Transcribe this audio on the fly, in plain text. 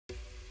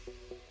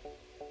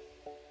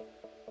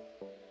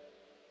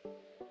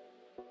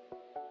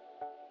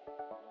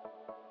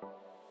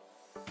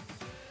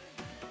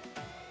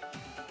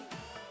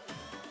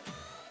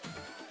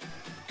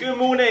Good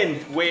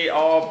morning. We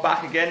are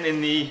back again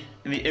in the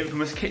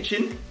infamous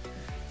kitchen.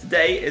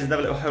 Today is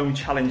another little home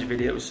challenge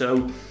video.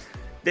 So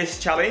this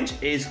challenge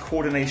is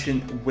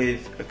coordination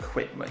with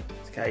equipment.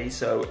 Okay,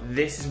 so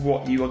this is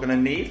what you are going to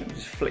need. Let me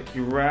just flick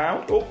you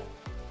around. Oh,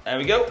 there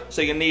we go.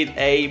 So you're going to need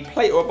a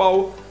plate or a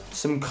bowl,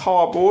 some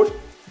cardboard,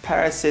 a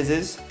pair of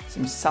scissors,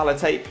 some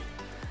sellotape,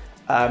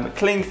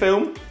 cling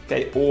film,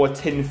 okay, or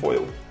tin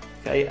foil.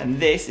 Okay, and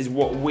this is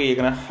what we're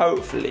going to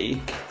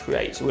hopefully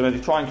create. So we're going to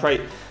try and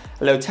create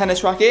a little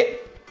tennis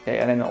racket, okay,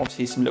 and then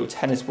obviously some little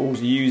tennis balls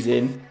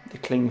using the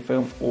cling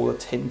film or the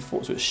tin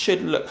foil. So it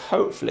should look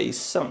hopefully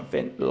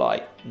something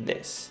like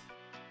this.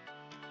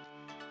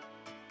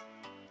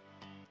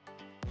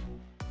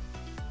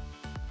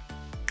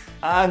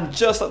 And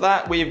just like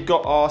that, we've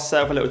got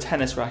ourselves a little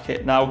tennis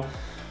racket. Now,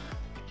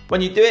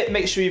 when you do it,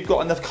 make sure you've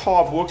got enough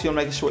cardboard because you're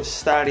making sure it's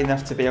sturdy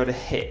enough to be able to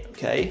hit,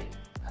 okay?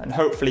 And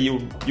hopefully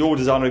your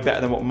design will be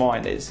better than what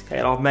mine is, okay?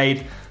 And I've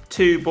made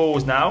 2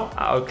 balls now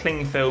out of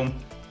cling film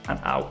and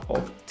out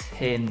of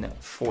tin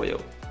foil,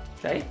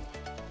 okay?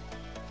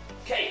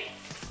 Okay,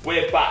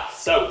 we're back.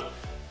 So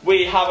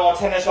we have our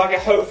tennis racket.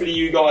 Hopefully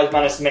you guys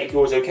managed to make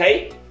yours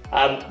okay.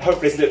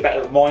 Hopefully it's a little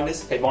better than mine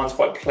is. Okay, mine's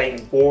quite plain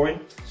and boring.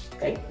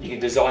 Okay, you can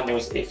design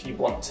yours if you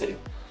want to.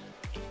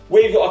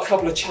 We've got a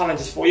couple of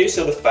challenges for you.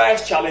 So the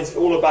first challenge is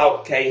all about,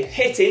 okay,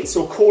 hitting,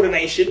 so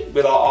coordination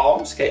with our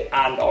arms, okay,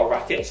 and our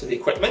racket, so the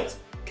equipment,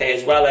 okay,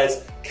 as well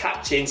as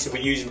catching, so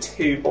we're using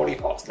 2 body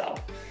parts now.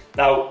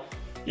 Now,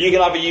 you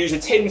can either use a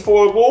tin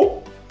foil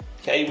ball,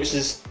 okay, which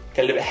is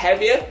a little bit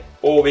heavier,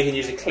 or we can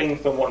use a cling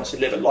film one, which is a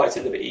little bit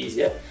lighter, a little bit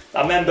easier.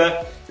 Now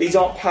remember, these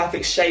aren't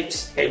perfect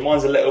shapes, okay,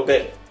 mine's a little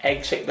bit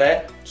egg shaped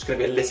there, it's gonna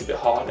be a little bit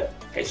harder.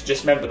 Okay, so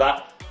just remember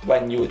that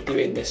when you're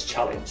doing this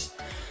challenge.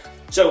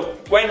 So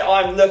when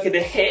I'm looking to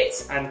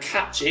hit and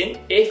catching,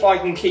 if I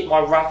can keep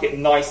my racket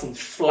nice and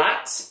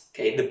flat,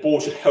 okay, the ball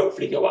should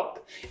hopefully go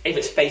up. If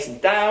it's facing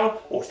down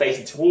or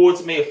facing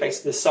towards me or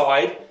facing to the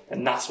side,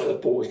 then that's where the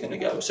ball is going to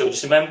go. So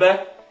just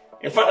remember,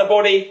 in front of the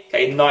body,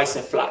 okay, nice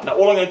and flat. Now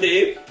all I'm going to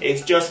do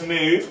is just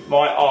move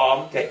my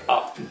arm, okay,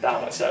 up and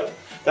down like so.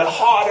 The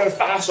harder and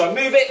faster I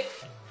move it,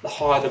 the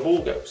higher the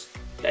ball goes.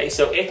 Okay,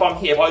 so if I'm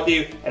here, if I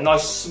do a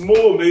nice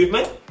small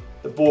movement,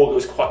 the ball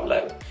goes quite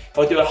low. If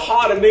I do a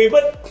harder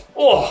movement,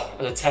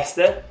 as a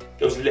tester, it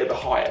goes a little bit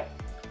higher.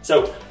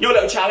 So your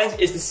little challenge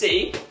is to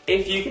see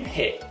if you can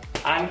hit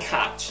and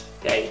catch,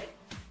 okay,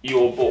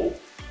 your ball.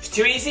 If it's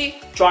too easy,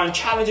 try and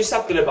challenge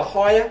yourself, go a little bit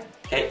higher,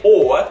 okay,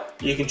 or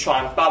you can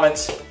try and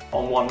balance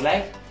on one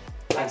leg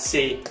and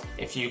see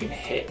if you can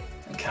hit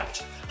and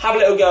catch. Have a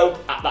little go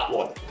at that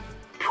one.